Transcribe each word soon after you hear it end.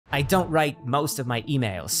I don't write most of my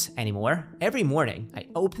emails anymore. Every morning, I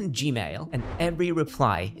open Gmail and every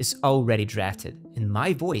reply is already drafted in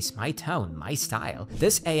my voice, my tone, my style.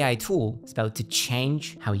 This AI tool is about to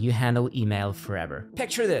change how you handle email forever.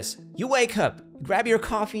 Picture this. You wake up, grab your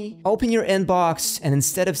coffee, open your inbox, and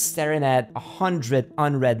instead of staring at 100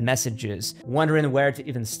 unread messages, wondering where to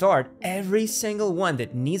even start, every single one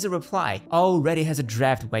that needs a reply already has a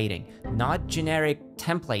draft waiting. Not generic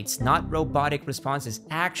templates, not robotic responses,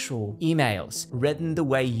 actual emails written the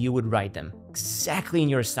way you would write them, exactly in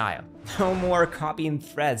your style. No more copying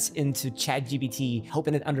threads into ChatGPT,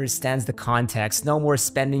 hoping it understands the context. No more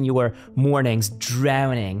spending your mornings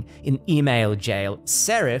drowning in email jail.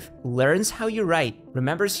 Serif learns how you write,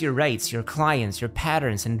 remembers your rates, your clients, your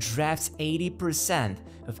patterns, and drafts 80%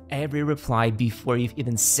 of every reply before you've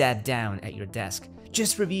even sat down at your desk.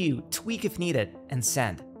 Just review, tweak if needed, and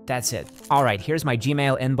send. That's it. All right, here's my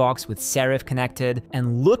Gmail inbox with Serif connected,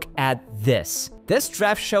 and look at this. This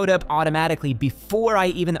draft showed up automatically before I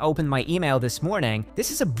even opened my email this morning.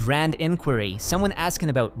 This is a brand inquiry, someone asking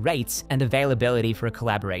about rates and availability for a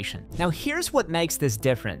collaboration. Now here's what makes this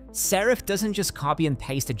different. Serif doesn't just copy and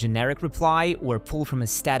paste a generic reply or pull from a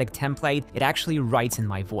static template, it actually writes in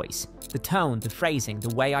my voice. The tone, the phrasing,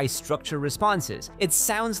 the way I structure responses. It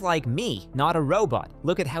sounds like me, not a robot.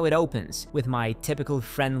 Look at how it opens, with my typical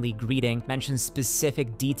friendly greeting, mentions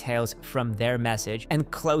specific details from their message,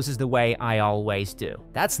 and closes the way I always do.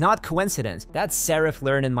 That's not coincidence, that's Serif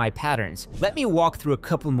learning my patterns. Let me walk through a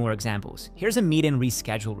couple more examples. Here's a meeting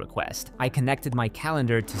reschedule request. I connected my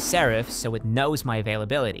calendar to Serif so it knows my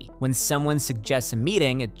availability. When someone suggests a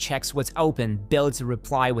meeting, it checks what's open, builds a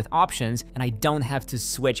reply with options, and I don't have to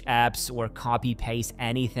switch apps or copy paste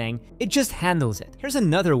anything. It just handles it. Here's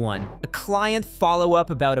another one. A client follow-up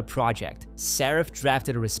about a project. Serif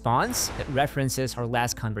drafted a response that references our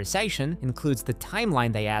last conversation, includes the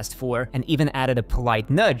timeline they asked for, and even added a polite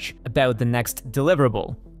nudge about the next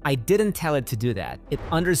deliverable. I didn't tell it to do that. It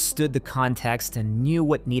understood the context and knew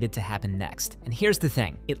what needed to happen next. And here's the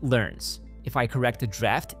thing, it learns. If I correct a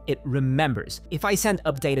draft, it remembers. If I send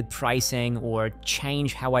updated pricing or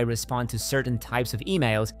change how I respond to certain types of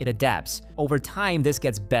emails, it adapts. Over time, this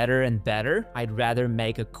gets better and better. I'd rather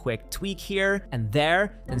make a quick tweak here and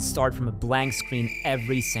there than start from a blank screen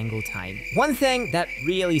every single time. One thing that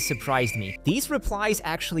really surprised me, these replies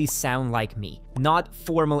actually sound like me. Not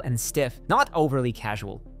formal and stiff, not overly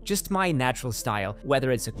casual. Just my natural style, whether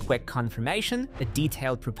it's a quick confirmation, a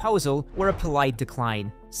detailed proposal, or a polite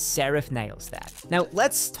decline. Serif nails that. Now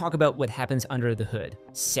let's talk about what happens under the hood.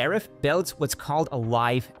 Serif builds what's called a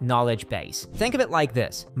live knowledge base. Think of it like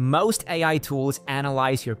this. Most AI tools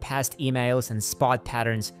analyze your past emails and spot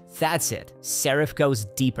patterns. That's it. Serif goes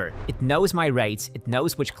deeper. It knows my rates, it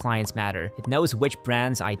knows which clients matter, it knows which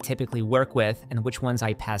brands I typically work with and which ones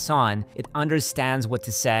I pass on. It understands what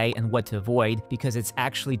to say and what to avoid because it's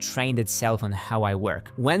actually trained itself on how I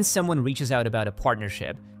work. When someone reaches out about a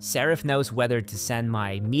partnership, Serif knows whether to send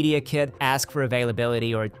my media kit, ask for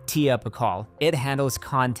availability, or tee up a call. It handles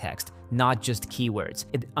context, not just keywords.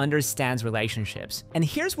 It understands relationships. And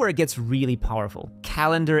here's where it gets really powerful.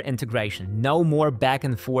 Calendar integration. No more back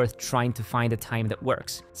and forth trying to find a time that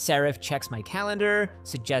works. Serif checks my calendar,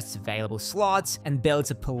 suggests available slots, and builds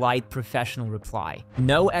a polite, professional reply.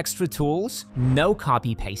 No extra tools, no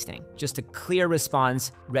copy pasting. Just a clear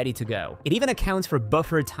response, ready to go. It even accounts for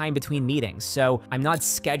buffer time between meetings, so I'm not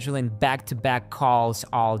scheduling back-to-back calls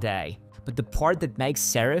all day. But the part that makes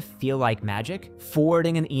Serif feel like magic?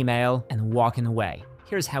 Forwarding an email and walking away.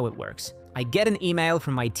 Here's how it works. I get an email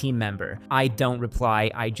from my team member. I don't reply,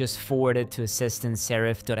 I just forward it to assistant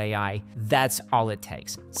serif.ai. That's all it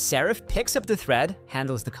takes. Serif picks up the thread,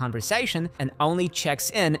 handles the conversation, and only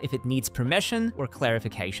checks in if it needs permission or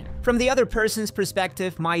clarification. From the other person's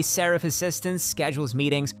perspective, my Serif assistant schedules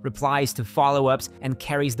meetings, replies to follow-ups, and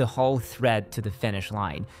carries the whole thread to the finish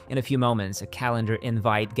line. In a few moments, a calendar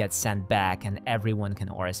invite gets sent back and everyone can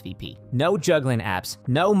RSVP. No juggling apps,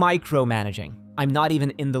 no micromanaging. I'm not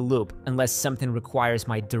even in the loop unless something requires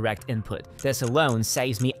my direct input. This alone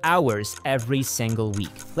saves me hours every single week.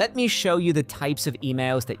 Let me show you the types of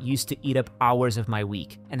emails that used to eat up hours of my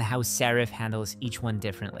week and how Serif handles each one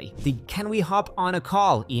differently. The "can we hop on a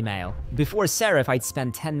call" email. Before Serif, I'd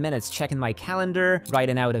spend 10 minutes checking my calendar,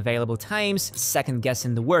 writing out available times,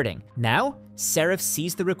 second-guessing the wording. Now, Serif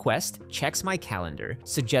sees the request, checks my calendar,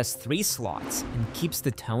 suggests 3 slots, and keeps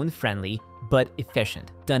the tone friendly but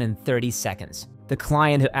efficient, done in 30 seconds. The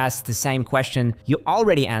client who asked the same question you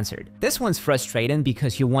already answered. This one's frustrating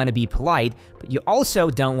because you want to be polite, but you also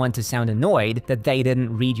don't want to sound annoyed that they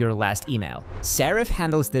didn't read your last email. Serif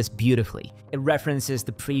handles this beautifully. It references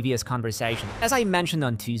the previous conversation, as I mentioned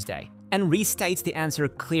on Tuesday, and restates the answer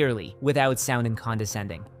clearly without sounding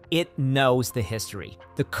condescending. It knows the history.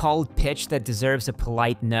 The cold pitch that deserves a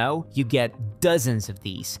polite no, you get dozens of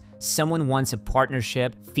these. Someone wants a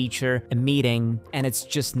partnership, feature, a meeting, and it's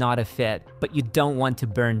just not a fit, but you don't want to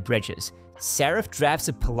burn bridges. Serif drafts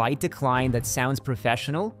a polite decline that sounds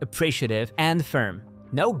professional, appreciative, and firm.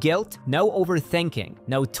 No guilt, no overthinking,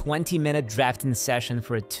 no 20-minute drafting session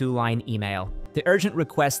for a 2-line email. The urgent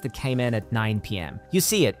request that came in at 9 p.m. You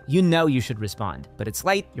see it, you know you should respond, but it's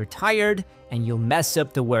late, you're tired, and you'll mess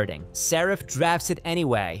up the wording. Serif drafts it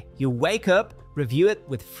anyway. You wake up, review it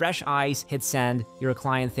with fresh eyes, hit send, your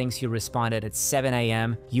client thinks you responded at 7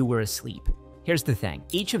 a.m., you were asleep. Here's the thing,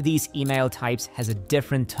 each of these email types has a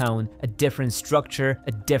different tone, a different structure,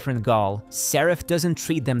 a different goal. Serif doesn't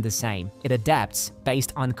treat them the same. It adapts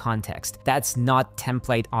based on context. That's not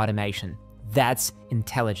template automation. That's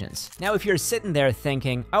intelligence. Now, if you're sitting there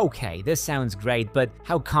thinking, okay, this sounds great, but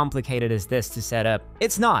how complicated is this to set up?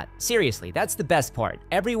 It's not. Seriously, that's the best part.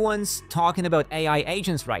 Everyone's talking about AI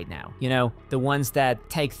agents right now. You know, the ones that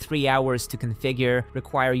take 3 hours to configure,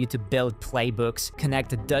 require you to build playbooks,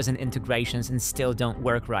 connect a dozen integrations, and still don't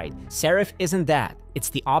work right. Serif isn't that. It's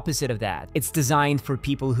the opposite of that. It's designed for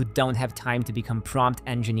people who don't have time to become prompt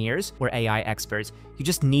engineers or AI experts. You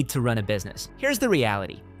just need to run a business. Here's the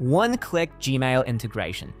reality. One-click Gmail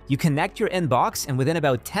integration. You connect your inbox, and within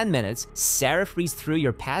about 10 minutes, Serif reads through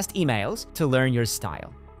your past emails to learn your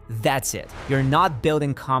style. That's it. You're not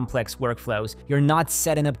building complex workflows. You're not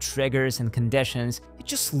setting up triggers and conditions. It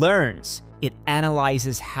just learns. It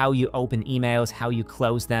analyzes how you open emails, how you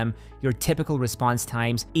close them, your typical response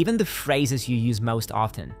times, even the phrases you use most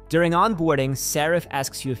often. During onboarding, Serif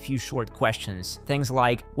asks you a few short questions. Things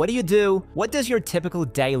like, what do you do? What does your typical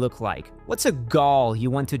day look like? What's a goal you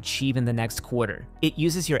want to achieve in the next quarter? It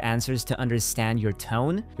uses your answers to understand your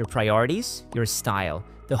tone, your priorities, your style.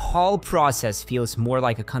 The whole process feels more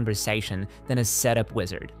like a conversation than a setup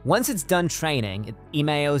wizard. Once it's done training, it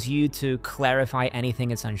emails you to clarify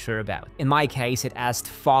anything it's unsure about. In my case, it asked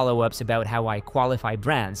follow-ups about how I qualify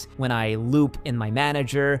brands, when I loop in my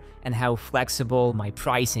manager, and how flexible my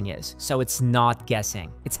pricing is. So it's not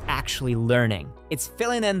guessing, it's actually learning. It's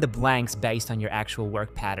filling in the blanks based on your actual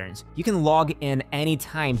work patterns. You can log in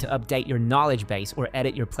anytime to update your knowledge base or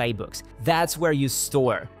edit your playbooks. That's where you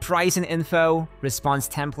store pricing info, response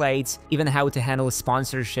templates, even how to handle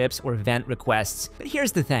sponsorships or event requests. But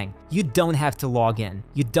here's the thing, you don't have to log in.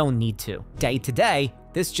 You don't need to. Day to day,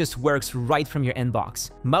 this just works right from your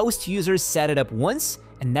inbox. Most users set it up once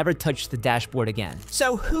and never touch the dashboard again.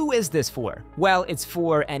 So who is this for? Well, it's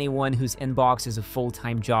for anyone whose inbox is a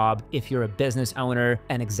full-time job. If you're a business owner,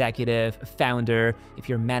 an executive, a founder, if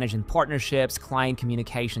you're managing partnerships, client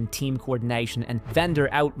communication, team coordination, and vendor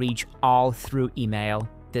outreach all through email,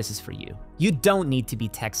 this is for you. You don't need to be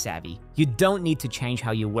tech savvy. You don't need to change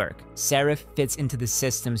how you work. Serif fits into the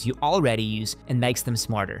systems you already use and makes them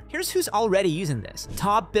smarter. Here's who's already using this.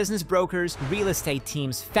 Top business brokers, real estate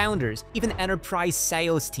teams, founders, even enterprise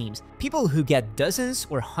sales teams. People who get dozens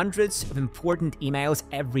or hundreds of important emails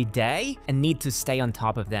every day and need to stay on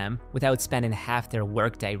top of them without spending half their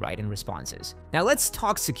workday writing responses. Now let's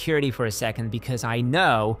talk security for a second, because I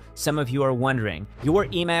know some of you are wondering. Your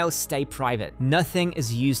emails stay private. Nothing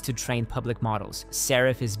is used to train public models.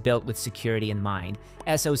 Serif is built with security in mind.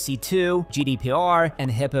 SOC 2, GDPR, and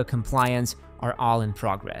HIPAA compliance are all in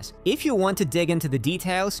progress. If you want to dig into the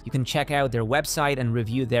details, you can check out their website and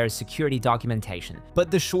review their security documentation. But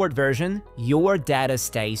the short version, your data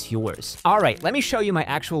stays yours. All right, let me show you my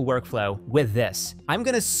actual workflow with this. I'm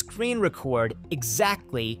gonna screen record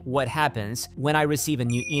exactly what happens when I receive a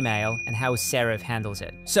new email and how Serif handles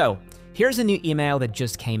it. So, here's a new email that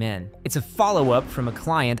just came in. It's a follow-up from a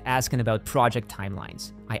client asking about project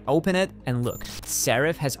timelines. I open it and look.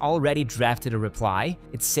 Serif has already drafted a reply.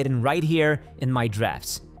 It's sitting right here in my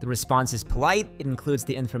drafts. The response is polite, it includes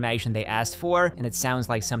the information they asked for, and it sounds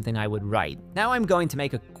like something I would write. Now I'm going to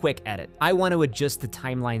make a quick edit. I want to adjust the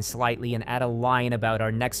timeline slightly and add a line about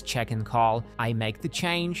our next check-in call. I make the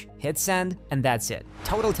change, hit send, and that's it.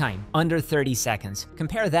 Total time, under 30 seconds.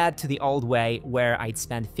 Compare that to the old way where I'd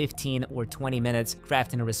spend 15 or 20 minutes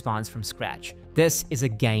crafting a response from scratch. This is a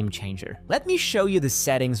game changer. Let me show you the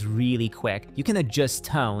settings really quick. You can adjust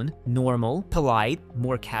tone, normal, polite,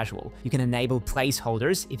 more casual. You can enable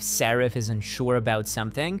placeholders if Serif is unsure about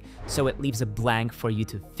something, so it leaves a blank for you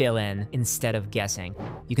to fill in instead of guessing.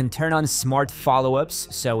 You can turn on smart follow-ups,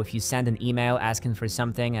 so if you send an email asking for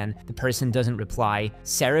something and the person doesn't reply,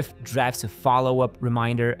 Serif drafts a follow-up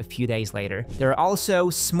reminder a few days later. There are also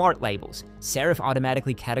smart labels. Serif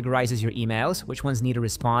automatically categorizes your emails, which ones need a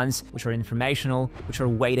response, which are informational, which are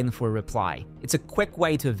waiting for a reply. It's a quick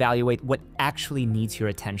way to evaluate what actually needs your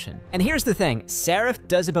attention. And here's the thing, Serif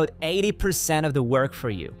does about 80% of the work for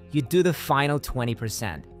you. You do the final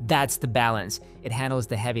 20%. That's the balance. It handles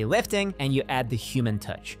the heavy lifting and you add the human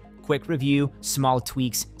touch. Quick review, small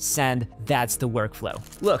tweaks, send, that's the workflow.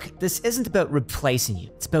 Look, this isn't about replacing you,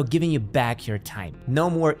 it's about giving you back your time. No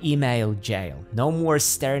more email jail, no more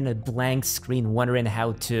staring at a blank screen wondering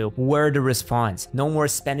how to word a response, no more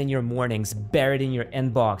spending your mornings buried in your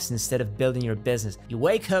inbox instead of building your business. You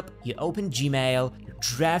wake up, you open Gmail, your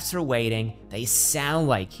drafts are waiting, they sound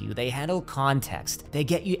like you, they handle context, they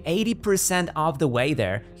get you 80% of the way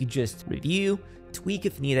there. You just review, tweak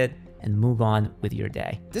if needed, and move on with your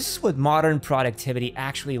day. This is what modern productivity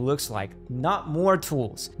actually looks like. Not more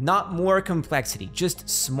tools, not more complexity, just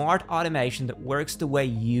smart automation that works the way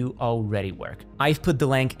you already work. I've put the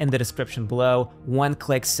link in the description below.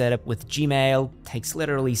 One-click setup with Gmail, takes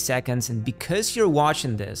literally seconds, and because you're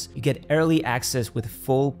watching this, you get early access with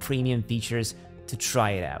full premium features to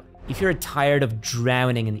try it out. If you're tired of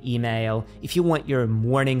drowning in email, if you want your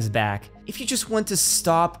mornings back, if you just want to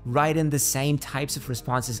stop writing the same types of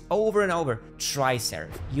responses over and over, try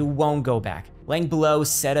Serif. You won't go back. Link below,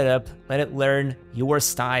 set it up, let it learn your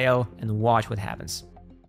style, and watch what happens.